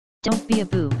Don't be a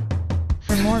boob.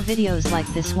 For more videos like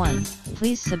this one,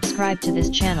 please subscribe to this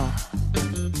channel.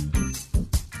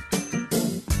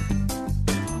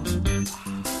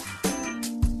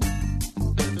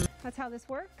 That's how this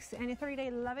works, and a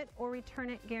 30-day love it or return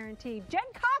it guarantee. Jen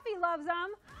Coffee loves them.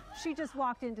 She just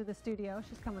walked into the studio.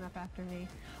 She's coming up after me.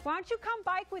 Why don't you come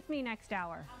bike with me next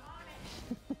hour?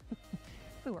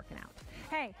 We're working out.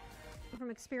 Hey, from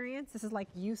experience, this is like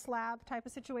use lab type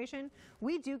of situation.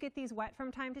 We do get these wet from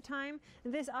time to time.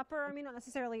 This upper, I mean, not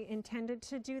necessarily intended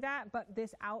to do that, but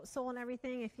this outsole and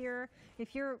everything, if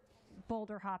you're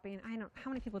boulder hopping, I don't, how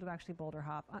many people do actually boulder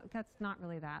hop? That's not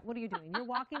really that. What are you doing? You're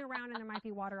walking around and there might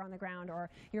be water on the ground, or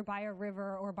you're by a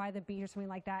river or by the beach or something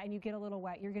like that, and you get a little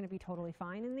wet. You're going to be totally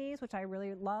fine in these, which I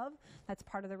really love. That's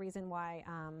part of the reason why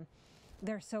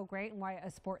they're so great and why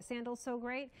a sport sandal's so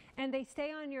great. And they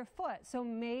stay on your foot. So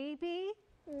maybe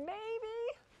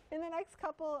in the next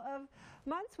couple of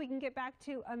months we can get back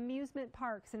to amusement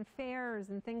parks and fairs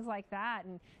and things like that,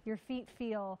 and your feet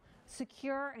feel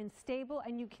secure and stable,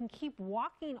 and you can keep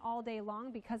walking all day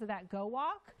long because of that go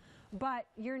walk, but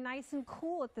you're nice and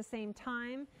cool at the same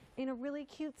time in a really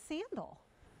cute sandal.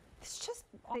 It's just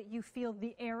that you feel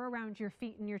the air around your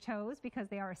feet and your toes because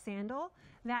they are a sandal.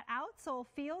 That outsole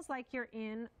feels like you're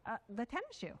in the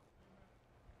tennis shoe.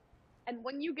 And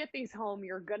when you get these home,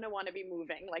 you're going to want to be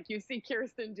moving like you see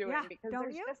Kerstin doing, because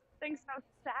there's just things so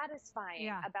satisfying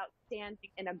about standing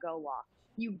in a go walk.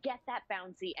 You get that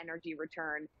bouncy energy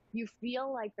return. You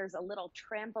feel like there's a little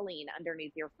trampoline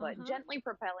underneath your foot, gently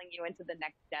propelling you into the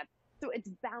next step. So it's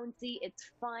bouncy, it's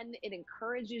fun, it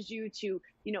encourages you to,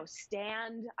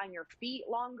 stand on your feet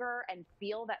longer and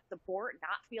feel that support,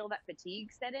 not feel that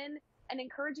fatigue set in, and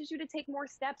encourages you to take more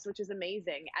steps, which is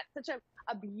amazing. At such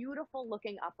a beautiful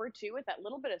looking upper too, with that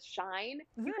little bit of shine.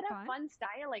 You could have fun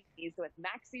styling these with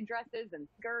maxi dresses and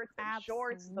skirts and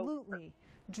shorts. Absolutely.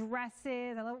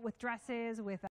 Dresses, I love it with dresses, with